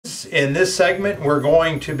In this segment, we're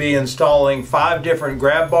going to be installing 5 different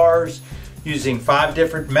grab bars using 5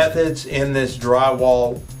 different methods in this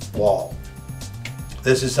drywall wall.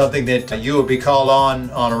 This is something that you will be called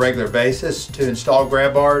on a regular basis to install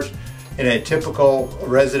grab bars in a typical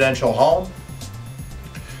residential home.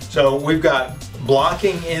 So we've got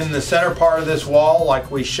blocking in the center part of this wall like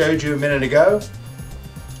we showed you a minute ago.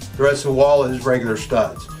 The rest of the wall is regular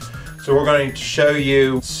studs. So we're going to show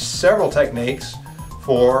you several techniques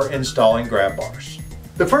for installing grab bars.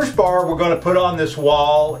 The first bar we're going to put on this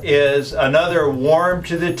wall is another warm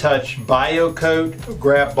to the touch BioCoat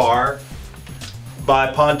grab bar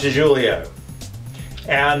by Pontegiulio.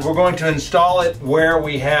 And we're going to install it where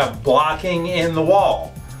we have blocking in the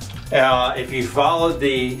wall. If you followed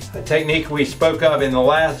the technique we spoke of in the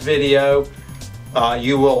last video,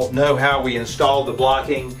 you will know how we installed the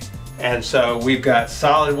blocking. And so we've got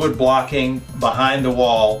solid wood blocking behind the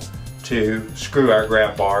wall to screw our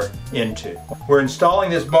grab bar into. We're installing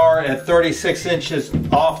this bar at 36 inches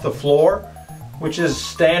off the floor, which is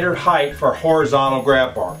standard height for horizontal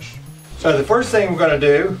grab bars. So the first thing we're going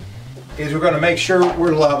to do is we're going to make sure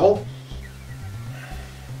we're level.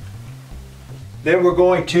 Then we're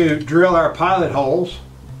going to drill our pilot holes.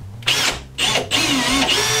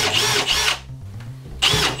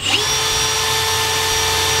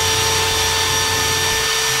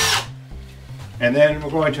 And then we're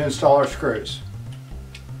going to install our screws.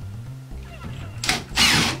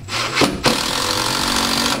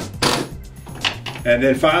 And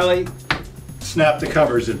then finally, snap the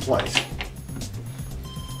covers in place.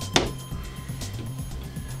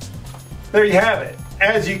 There you have it.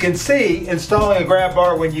 As you can see, installing a grab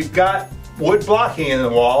bar when you've got wood blocking in the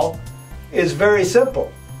wall is very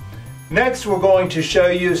simple. Next, we're going to show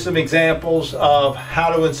you some examples of how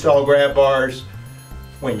to install grab bars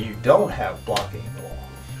when you don't have blocking in the wall.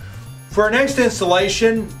 For our next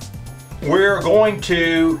installation, we're going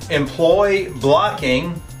to employ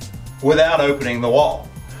blocking without opening the wall.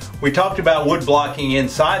 We talked about wood blocking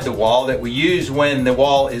inside the wall that we use when the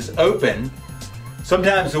wall is open.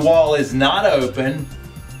 Sometimes the wall is not open,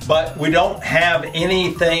 but we don't have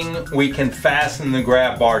anything we can fasten the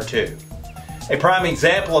grab bar to. A prime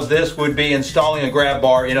example of this would be installing a grab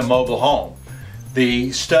bar in a mobile home.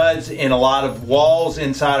 The studs in a lot of walls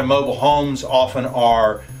inside of mobile homes often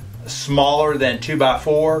are smaller than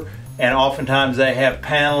 2x4, and oftentimes they have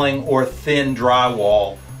paneling or thin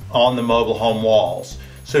drywall on the mobile home walls.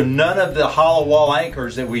 So none of the hollow wall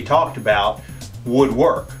anchors that we talked about would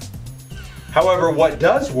work. However, what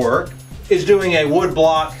does work is doing a wood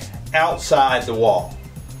block outside the wall.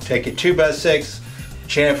 Take a 2x6,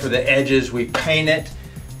 chamfer the edges, we paint it,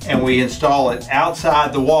 and we install it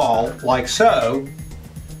outside the wall like so,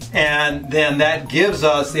 and then that gives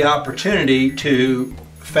us the opportunity to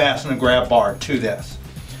fasten a grab bar to this.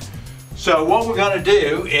 So what we're going to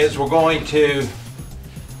do is we're going to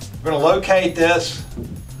locate this.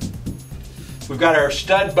 We've got our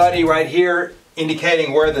stud buddy right here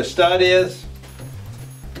indicating where the stud is,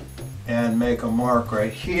 and make a mark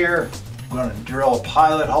right here. I'm going to drill a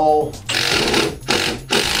pilot hole.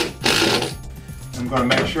 I'm going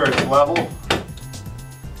to make sure it's level.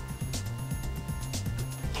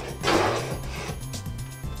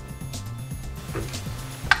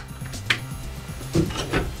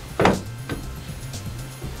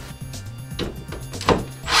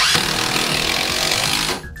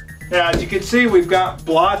 Now, as you can see, we've got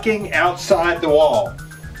blocking outside the wall.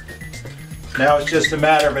 Now it's just a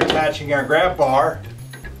matter of attaching our grab bar.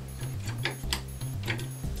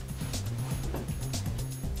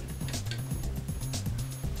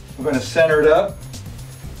 We're going to center it up,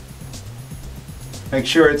 make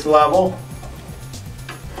sure it's level.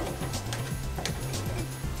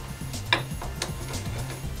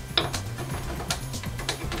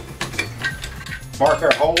 Mark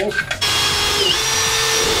our holes.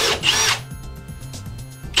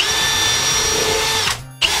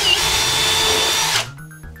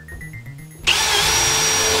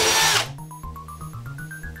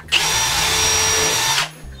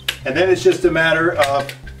 And then it's just a matter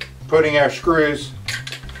of putting our screws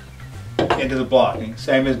into the blocking.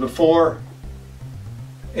 Same as before,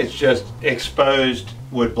 it's just exposed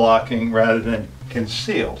wood blocking rather than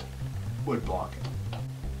concealed wood blocking.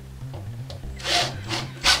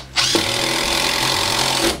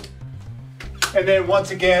 And then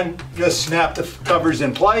once again, just snap the covers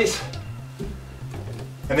in place.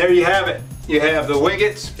 And there you have it. You have the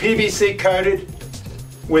Wiggets PVC coated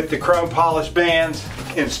with the chrome polished bands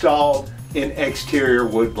installed in exterior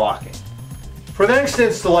wood blocking. For the next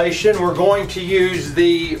installation, we're going to use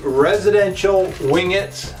the residential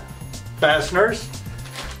Wiggets fasteners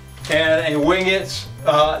and a Wiggets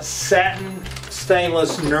satin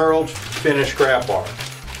stainless knurled finish grab bar.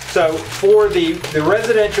 So for the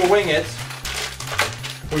residential wingets,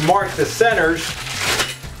 we marked the centers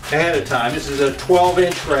ahead of time. This is a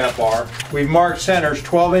 12-inch grab bar. We've marked centers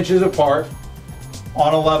 12 inches apart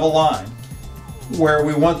on a level line. Where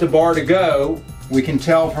we want the bar to go, we can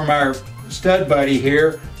tell from our stud buddy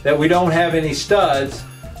here that we don't have any studs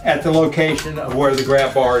at the location of where the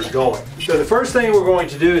grab bar is going. So the first thing we're going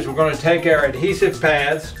to do is we're going to take our adhesive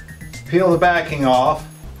pads, peel the backing off,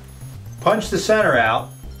 punch the center out,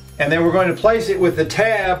 and then we're going to place it with the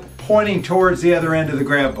tab pointing towards the other end of the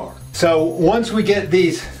grab bar. So once we get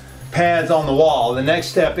these pads on the wall, the next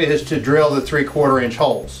step is to drill the 3/4 inch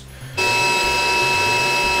holes.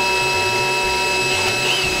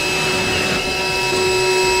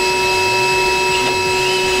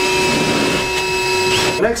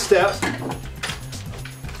 Next step,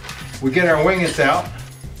 we get our wingets out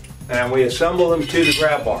and we assemble them to the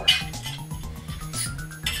grab bar.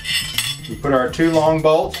 We put our 2 long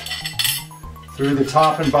bolts through the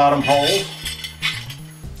top and bottom holes.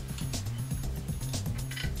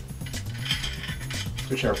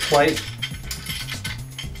 Push our plate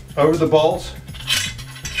over the bolts.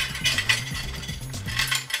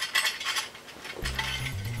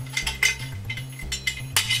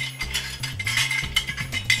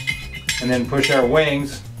 And then push our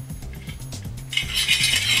wings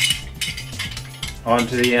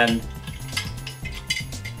onto the end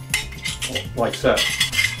like so.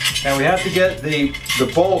 Now we have to get the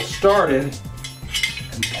bolt started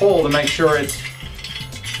and pull to make sure it's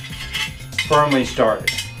firmly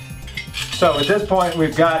started. So at this point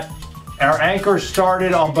we've got our anchors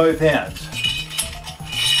started on both ends.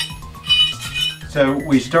 So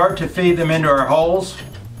we start to feed them into our holes.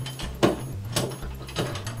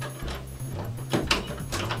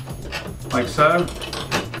 Like so,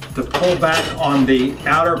 to pull back on the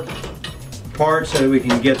outer part so that we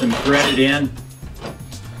can get them threaded in.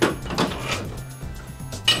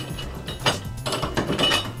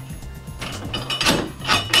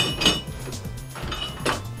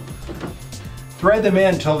 Thread them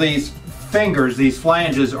in till these fingers, these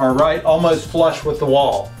flanges, are right almost flush with the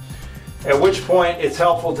wall. At which point it's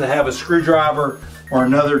helpful to have a screwdriver or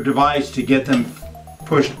another device to get them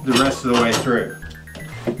pushed the rest of the way through.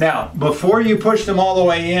 Now, before you push them all the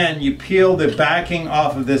way in, you peel the backing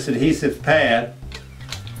off of this adhesive pad,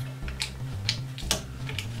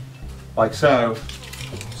 like so,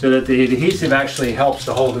 so that the adhesive actually helps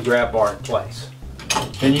to hold the grab bar in place.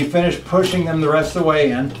 Then you finish pushing them the rest of the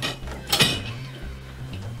way in,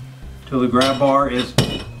 till the grab bar is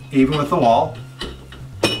even with the wall,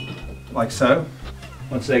 like so.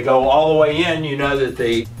 Once they go all the way in, you know that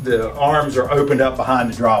the arms are opened up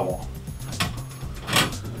behind the drywall.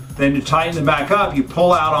 Then to tighten them back up, you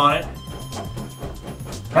pull out on it.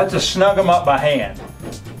 You have to snug them up by hand.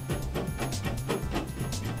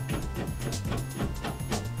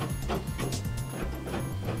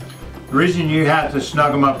 The reason you have to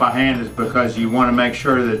snug them up by hand is because you want to make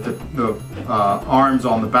sure that the arms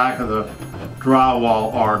on the back of the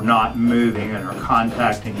drywall are not moving and are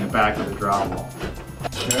contacting the back of the drywall.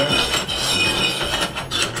 Okay.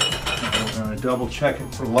 And we're going to double check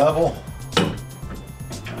it for level.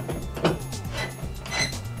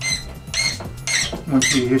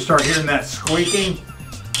 Once you start hearing that squeaking,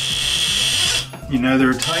 you know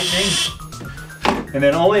they're tightening. And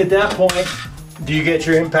then only at that point do you get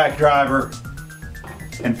your impact driver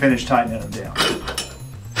and finish tightening them down.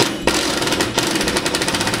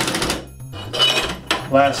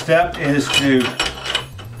 Last step is to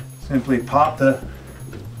simply pop the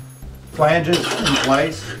flanges in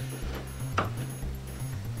place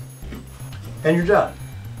and you're done.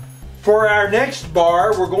 For our next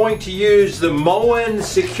bar, we're going to use the Moen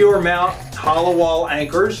Secure Mount hollow wall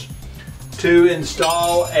anchors to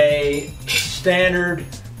install a standard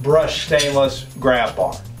brushed stainless grab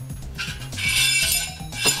bar.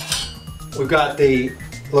 We've got the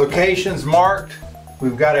locations marked.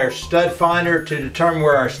 We've got our stud finder to determine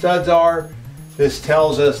where our studs are. This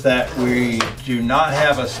tells us that we do not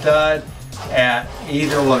have a stud at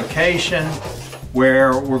either location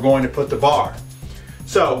where we're going to put the bar.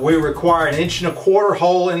 So we require an 1¼ inch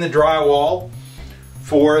hole in the drywall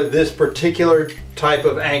for this particular type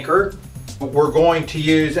of anchor. We're going to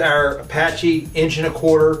use our Apache 1¼ inch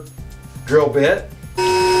drill bit.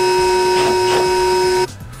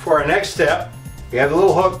 For our next step, we have a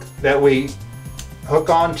little hook that we hook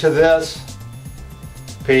onto this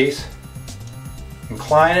piece,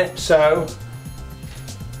 incline it so,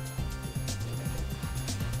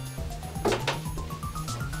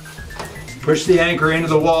 push the anchor into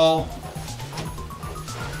the wall,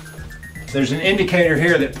 There's an indicator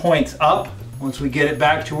here that points up. Once we get it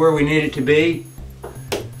back to where we need it to be,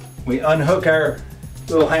 we unhook our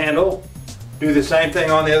little handle, do the same thing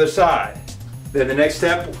on the other side. Then the next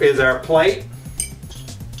step is our plate.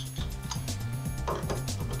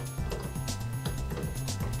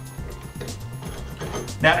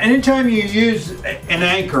 Now, anytime you use an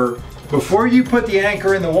anchor, before you put the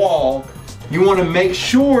anchor in the wall, you want to make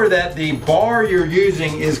sure that the bar you're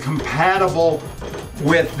using is compatible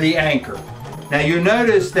with the anchor. Now, you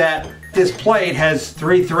notice that this plate has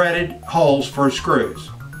 3 threaded holes for screws.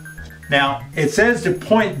 Now, it says to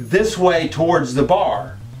point this way towards the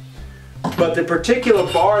bar, but the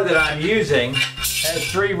particular bar that I'm using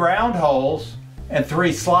has 3 round holes and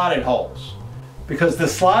 3 slotted holes. Because the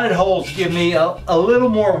slotted holes give me a little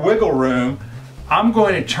more wiggle room, I'm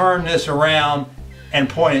going to turn this around and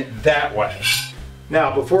point it that way.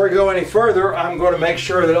 Now, before I go any further, I'm going to make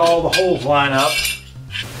sure that all the holes line up.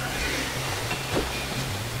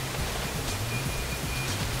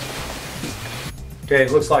 Okay,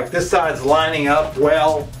 it looks like this side's lining up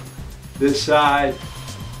well, this side,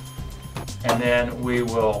 and then we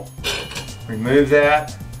will remove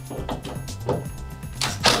that.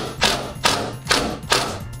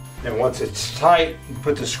 And once it's tight, you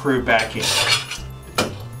put the screw back in.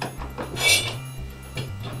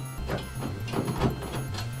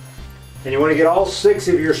 And you want to get all 6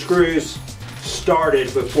 of your screws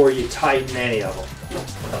started before you tighten any of them.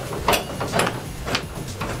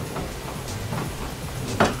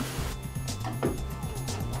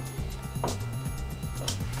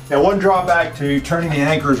 Now, one drawback to turning the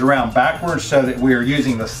anchors around backwards so that we are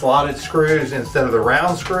using the slotted screws instead of the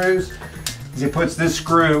round screws is it puts this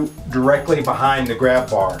screw directly behind the grab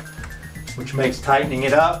bar, which makes tightening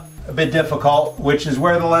it up a bit difficult, which is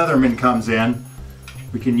where the Leatherman comes in.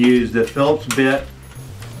 We can use the Phillips bit.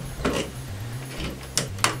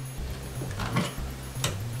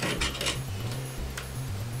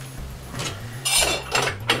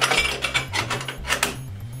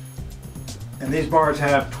 And these bars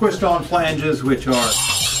have twist-on flanges, which are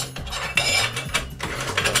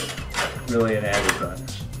really an added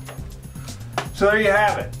bonus. So there you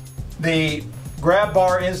have it. The grab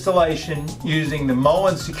bar installation using the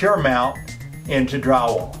Moen secure mount into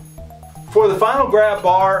drywall. For the final grab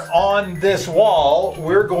bar on this wall,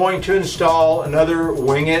 we're going to install another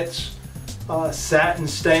Wingett's satin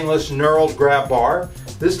stainless knurled grab bar.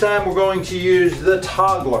 This time we're going to use the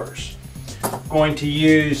togglers. Going to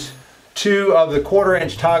use 2 of the 1/4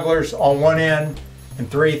 inch togglers on one end and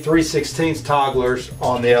 3 3/16 togglers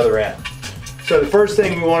on the other end. So the first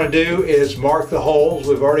thing we want to do is mark the holes.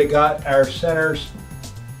 We've already got our centers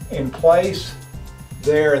in place,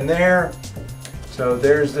 there and there. So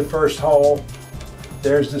there's the first hole,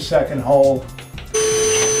 there's the second hole.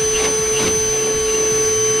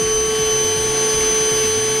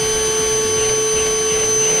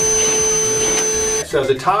 So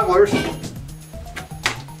the togglers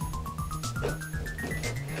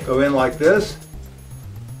go in like this.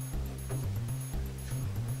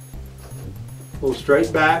 Pull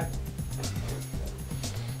straight back.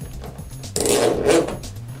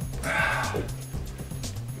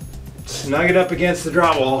 Snug it up against the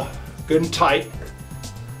drywall, good and tight,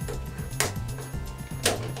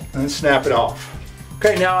 and then snap it off.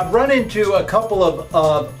 Okay, now I've run into a couple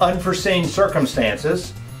of unforeseen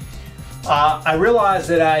circumstances. I realize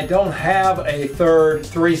that I don't have a third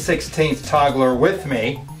 3/16 toggler with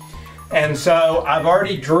me, and so I've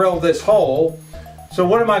already drilled this hole. So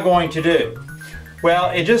what am I going to do?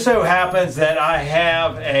 Well, it just so happens that I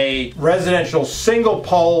have a residential single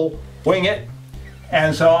pole Wingett,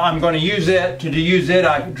 and so I'm going to use it. To use it,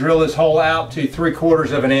 I drill this hole out to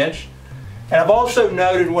 3/4 of an inch. And I've also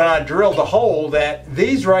noted when I drilled the hole that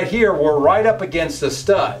these right here were right up against the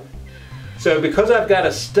stud. So because I've got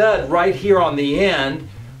a stud right here on the end,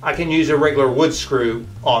 I can use a regular wood screw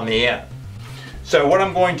on the end. So what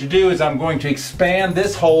I'm going to do is I'm going to expand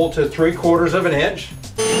this hole to 3/4 of an inch.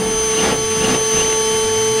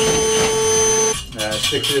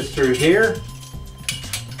 Stick this through here.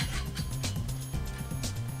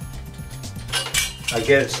 I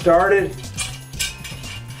get it started.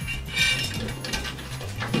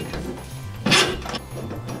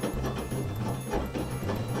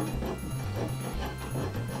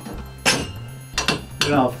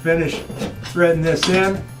 Then I'll finish threading this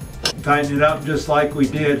in, tighten it up just like we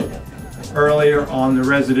did earlier on the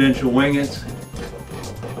residential Wingett's.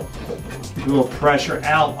 A little pressure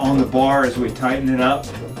out on the bar as we tighten it up.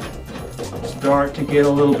 Start to get a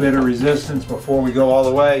little bit of resistance before we go all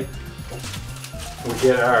the way. We'll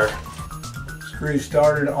get our screw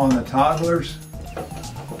started on the togglers.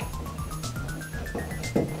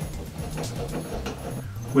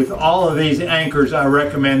 With all of these anchors, I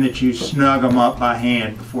recommend that you snug them up by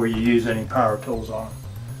hand before you use any power tools on them.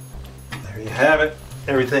 There you have it.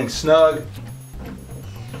 Everything's snug.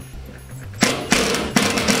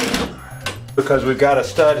 Because we've got a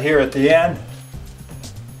stud here at the end,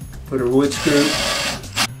 put a wood screw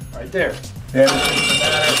right there. Everything's the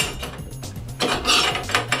matter.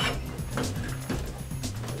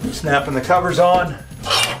 Snapping the covers on.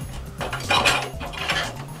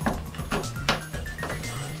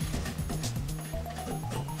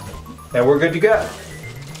 And we're good to go.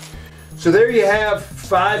 So there you have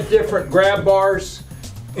 5 different grab bars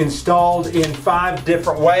installed in 5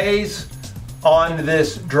 different ways on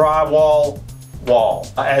this drywall wall.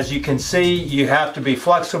 As you can see, you have to be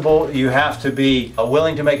flexible, you have to be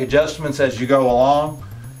willing to make adjustments as you go along.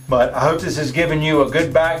 But I hope this has given you a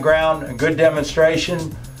good background, a good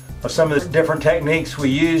demonstration of some of the different techniques we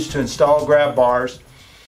use to install grab bars.